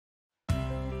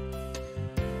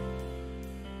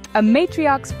A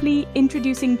matriarch's plea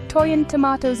introducing Toyin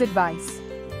Tomato's advice.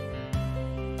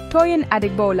 Toyin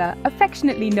Adigbola,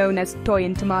 affectionately known as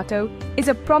Toyin Tomato, is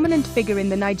a prominent figure in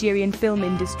the Nigerian film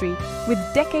industry.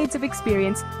 With decades of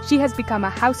experience, she has become a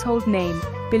household name,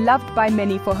 beloved by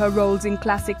many for her roles in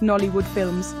classic Nollywood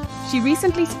films. She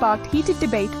recently sparked heated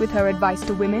debate with her advice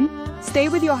to women: stay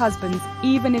with your husbands,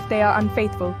 even if they are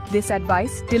unfaithful. This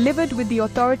advice, delivered with the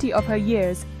authority of her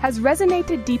years, has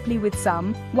resonated deeply with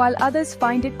some, while others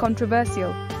find it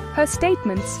controversial. Her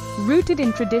statements, rooted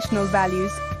in traditional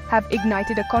values, have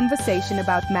ignited a conversation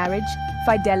about marriage,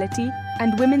 fidelity,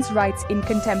 and women's rights in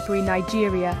contemporary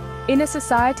Nigeria. In a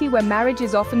society where marriage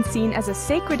is often seen as a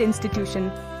sacred institution,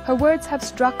 her words have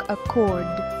struck a chord.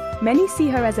 Many see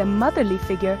her as a motherly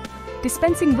figure,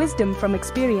 dispensing wisdom from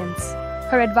experience.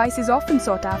 Her advice is often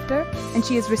sought after, and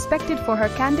she is respected for her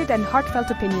candid and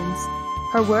heartfelt opinions.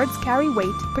 Her words carry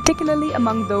weight, particularly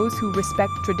among those who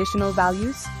respect traditional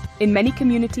values. In many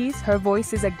communities, her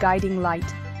voice is a guiding light,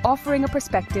 offering a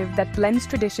perspective that blends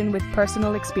tradition with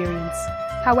personal experience.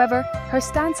 However, her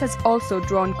stance has also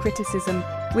drawn criticism,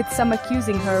 with some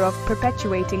accusing her of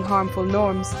perpetuating harmful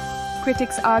norms.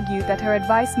 Critics argue that her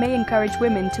advice may encourage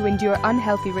women to endure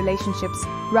unhealthy relationships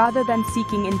rather than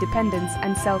seeking independence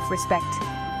and self-respect.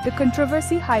 The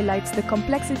controversy highlights the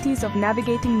complexities of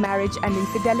navigating marriage and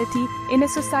infidelity in a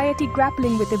society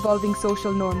grappling with evolving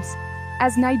social norms.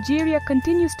 As Nigeria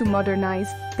continues to modernize,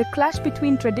 the clash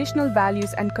between traditional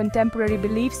values and contemporary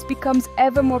beliefs becomes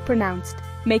ever more pronounced,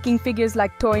 making figures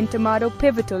like Toyin Tomato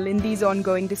pivotal in these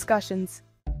ongoing discussions.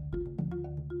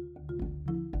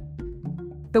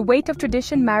 The weight of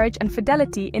tradition, marriage, and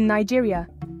fidelity in Nigeria.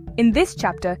 In this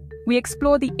chapter, we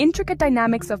explore the intricate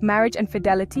dynamics of marriage and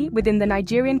fidelity within the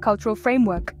Nigerian cultural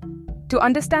framework. To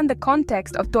understand the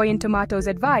context of Toyin Tomato's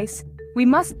advice, we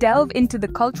must delve into the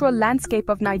cultural landscape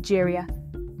of Nigeria.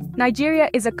 Nigeria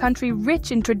is a country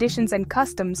rich in traditions and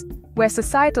customs, where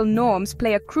societal norms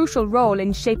play a crucial role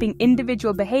in shaping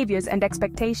individual behaviors and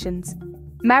expectations.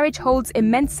 Marriage holds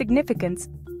immense significance,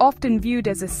 often viewed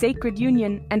as a sacred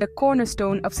union and a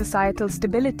cornerstone of societal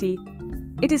stability.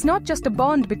 It is not just a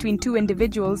bond between two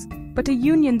individuals, but a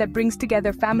union that brings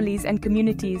together families and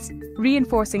communities,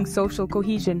 reinforcing social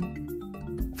cohesion.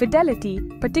 Fidelity,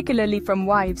 particularly from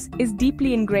wives, is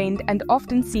deeply ingrained and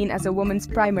often seen as a woman's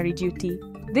primary duty.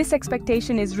 This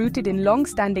expectation is rooted in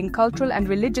long-standing cultural and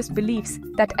religious beliefs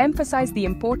that emphasize the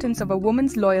importance of a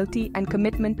woman's loyalty and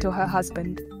commitment to her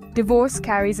husband. Divorce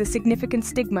carries a significant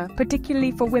stigma,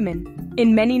 particularly for women.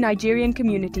 In many Nigerian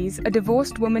communities, a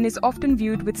divorced woman is often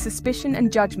viewed with suspicion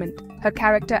and judgment, her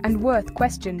character and worth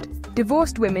questioned.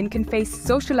 Divorced women can face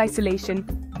social isolation,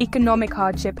 economic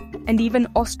hardship, and even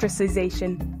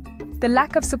ostracization. The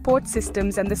lack of support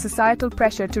systems and the societal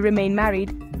pressure to remain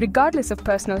married, regardless of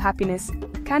personal happiness,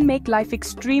 can make life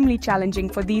extremely challenging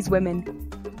for these women.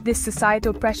 This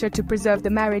societal pressure to preserve the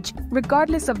marriage,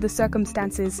 regardless of the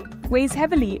circumstances, weighs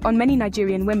heavily on many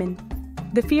Nigerian women.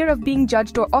 The fear of being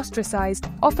judged or ostracized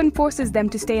often forces them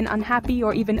to stay in unhappy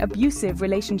or even abusive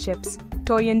relationships.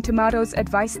 Toyin Tomato's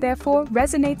advice, therefore,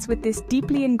 resonates with this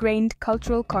deeply ingrained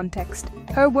cultural context.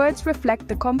 Her words reflect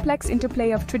the complex interplay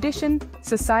of tradition,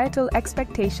 societal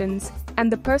expectations,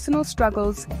 and the personal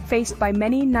struggles faced by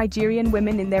many Nigerian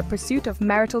women in their pursuit of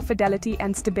marital fidelity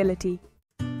and stability.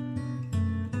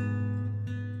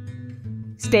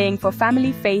 Staying for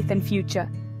family, faith, and future.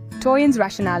 Toyin's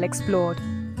rationale explored.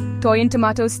 Toyin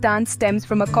Tomato's stance stems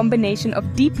from a combination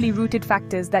of deeply rooted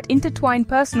factors that intertwine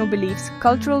personal beliefs,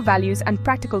 cultural values, and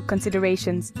practical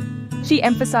considerations. She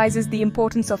emphasizes the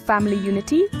importance of family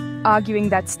unity, arguing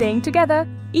that staying together,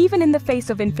 even in the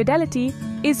face of infidelity,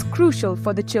 is crucial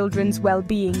for the children's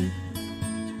well-being.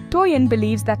 Toyin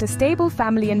believes that a stable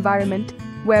family environment,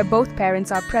 where both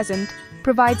parents are present,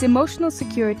 provides emotional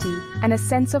security and a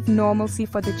sense of normalcy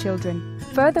for the children.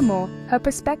 Furthermore, her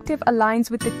perspective aligns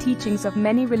with the teachings of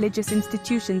many religious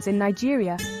institutions in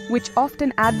Nigeria, which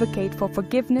often advocate for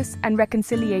forgiveness and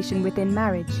reconciliation within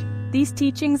marriage. These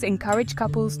teachings encourage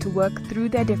couples to work through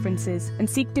their differences and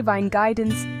seek divine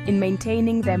guidance in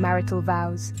maintaining their marital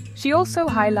vows. She also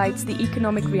highlights the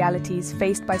economic realities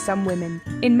faced by some women.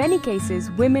 In many cases,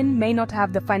 women may not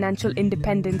have the financial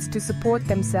independence to support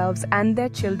themselves and their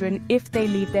children if they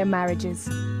leave their marriages.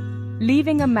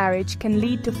 Leaving a marriage can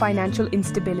lead to financial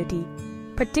instability,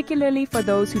 particularly for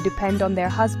those who depend on their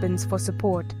husbands for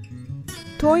support.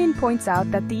 Toyin points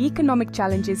out that the economic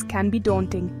challenges can be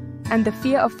daunting, and the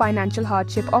fear of financial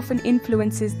hardship often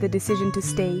influences the decision to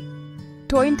stay.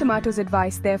 Toyin Tomato's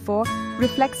advice, therefore,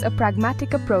 reflects a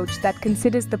pragmatic approach that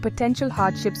considers the potential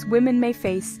hardships women may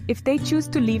face if they choose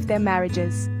to leave their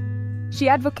marriages. She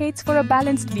advocates for a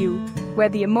balanced view, where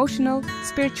the emotional,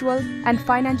 spiritual, and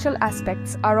financial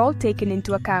aspects are all taken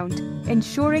into account,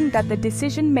 ensuring that the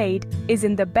decision made is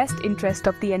in the best interest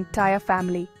of the entire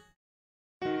family.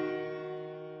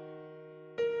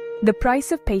 The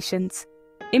price of patience.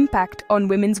 Impact on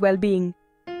women's well-being.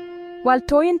 While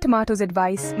Toyin Tomato's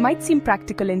advice might seem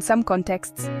practical in some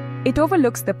contexts, it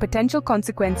overlooks the potential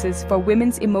consequences for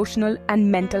women's emotional and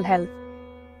mental health.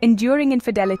 Enduring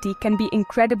infidelity can be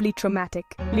incredibly traumatic,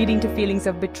 leading to feelings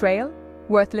of betrayal,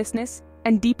 worthlessness,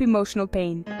 and deep emotional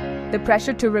pain. The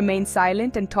pressure to remain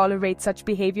silent and tolerate such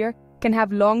behavior can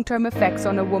have long-term effects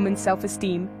on a woman's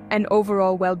self-esteem and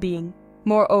overall well-being.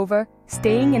 Moreover,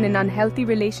 staying in an unhealthy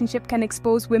relationship can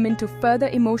expose women to further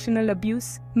emotional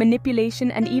abuse,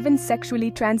 manipulation, and even sexually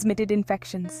transmitted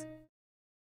infections.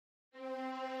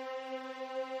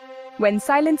 When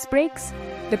silence breaks,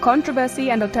 the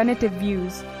controversy and alternative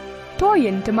views.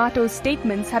 Toyin Tomato's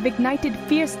statements have ignited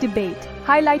fierce debate,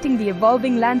 highlighting the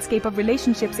evolving landscape of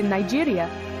relationships in Nigeria.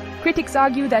 Critics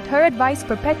argue that her advice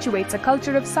perpetuates a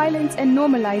culture of silence and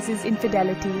normalizes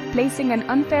infidelity, placing an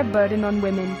unfair burden on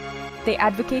women. They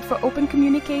advocate for open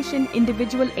communication,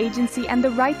 individual agency, and the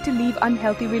right to leave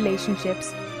unhealthy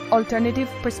relationships. Alternative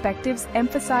perspectives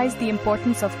emphasize the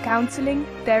importance of counseling,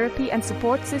 therapy, and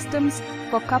support systems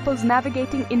for couples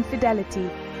navigating infidelity.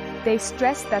 They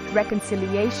stress that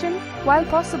reconciliation, while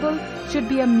possible, should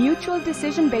be a mutual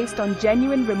decision based on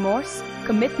genuine remorse,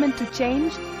 commitment to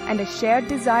change, and a shared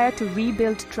desire to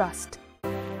rebuild trust.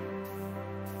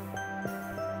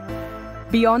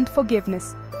 Beyond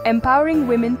forgiveness, empowering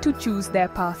women to choose their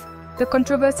path. The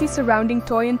controversy surrounding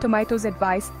Toyin Tomato's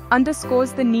advice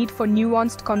underscores the need for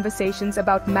nuanced conversations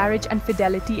about marriage and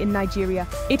fidelity in Nigeria.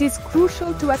 It is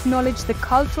crucial to acknowledge the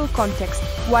cultural context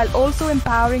while also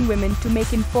empowering women to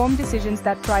make informed decisions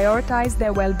that prioritize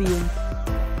their well-being.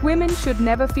 Women should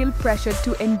never feel pressured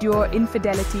to endure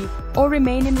infidelity or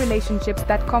remain in relationships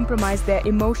that compromise their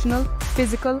emotional,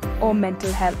 physical, or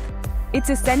mental health. It's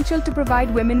essential to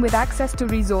provide women with access to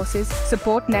resources,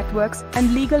 support networks,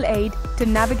 and legal aid to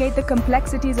navigate the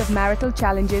complexities of marital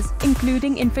challenges,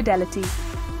 including infidelity.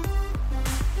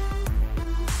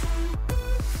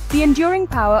 The enduring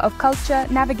power of culture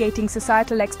navigating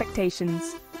societal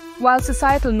expectations. While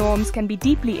societal norms can be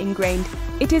deeply ingrained,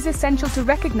 it is essential to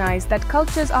recognize that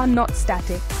cultures are not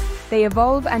static. They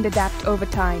evolve and adapt over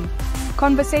time.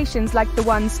 Conversations like the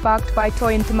one sparked by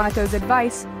Toyin Tomato's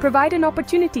advice provide an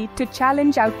opportunity to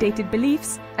challenge outdated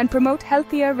beliefs and promote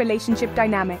healthier relationship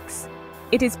dynamics.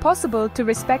 It is possible to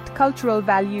respect cultural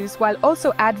values while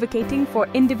also advocating for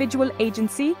individual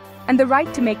agency and the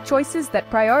right to make choices that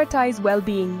prioritize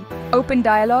well-being. Open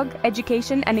dialogue,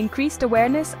 education, and increased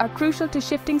awareness are crucial to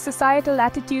shifting societal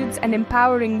attitudes and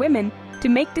empowering women to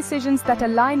make decisions that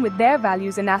align with their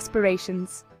values and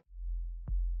aspirations.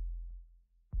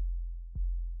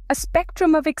 A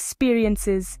spectrum of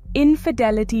experiences,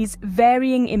 infidelity's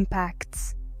varying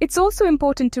impacts. It's also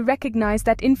important to recognize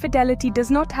that infidelity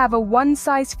does not have a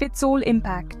one-size-fits-all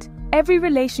impact. Every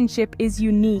relationship is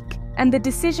unique, and the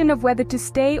decision of whether to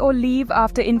stay or leave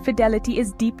after infidelity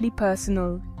is deeply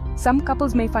personal. Some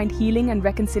couples may find healing and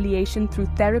reconciliation through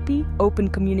therapy, open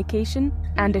communication,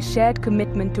 and a shared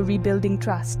commitment to rebuilding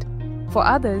trust. For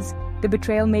others, the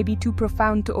betrayal may be too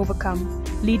profound to overcome,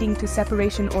 leading to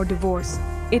separation or divorce.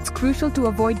 It's crucial to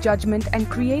avoid judgment and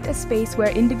create a space where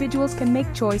individuals can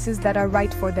make choices that are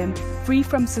right for them, free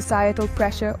from societal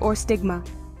pressure or stigma.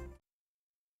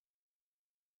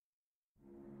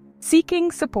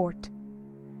 Seeking support.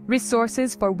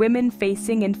 Resources for women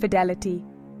facing infidelity.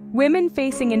 Women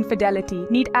facing infidelity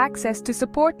need access to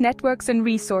support networks and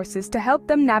resources to help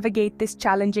them navigate this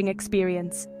challenging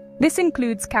experience. This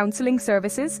includes counseling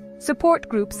services, support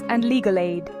groups, and legal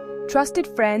aid. Trusted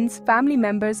friends, family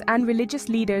members, and religious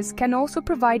leaders can also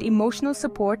provide emotional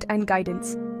support and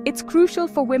guidance. It's crucial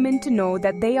for women to know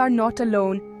that they are not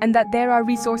alone and that there are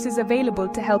resources available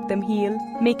to help them heal,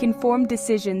 make informed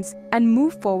decisions, and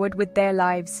move forward with their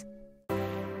lives.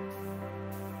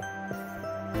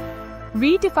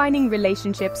 Redefining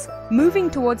relationships, moving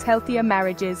towards healthier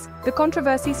marriages. The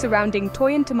controversy surrounding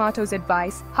Toyin Tomato's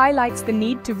advice highlights the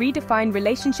need to redefine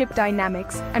relationship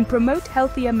dynamics and promote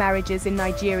healthier marriages in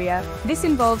Nigeria. This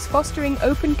involves fostering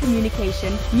open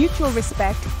communication, mutual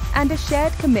respect, and a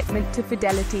shared commitment to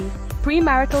fidelity.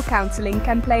 Premarital counseling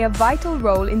can play a vital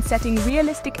role in setting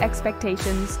realistic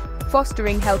expectations,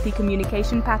 fostering healthy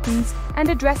communication patterns, and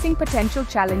addressing potential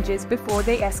challenges before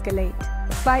they escalate.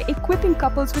 By equipping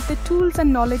couples with the tools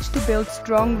and knowledge to build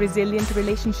strong, resilient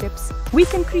relationships, we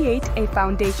can create a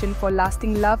foundation for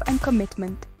lasting love and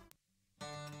commitment.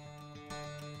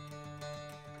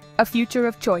 A future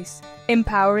of choice.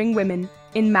 Empowering women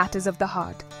in matters of the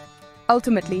heart.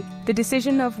 Ultimately, the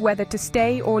decision of whether to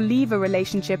stay or leave a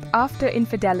relationship after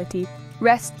infidelity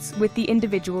rests with the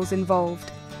individuals involved.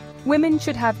 Women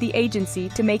should have the agency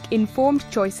to make informed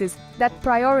choices that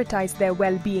prioritize their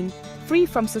well-being, free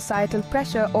from societal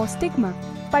pressure or stigma.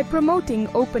 By promoting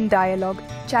open dialogue,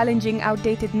 challenging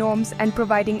outdated norms, and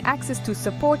providing access to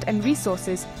support and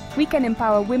resources, we can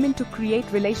empower women to create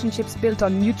relationships built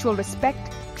on mutual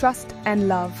respect, trust, and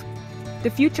love. The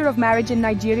future of marriage in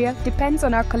Nigeria depends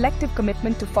on our collective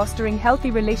commitment to fostering healthy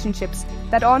relationships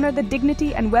that honor the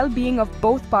dignity and well-being of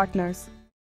both partners.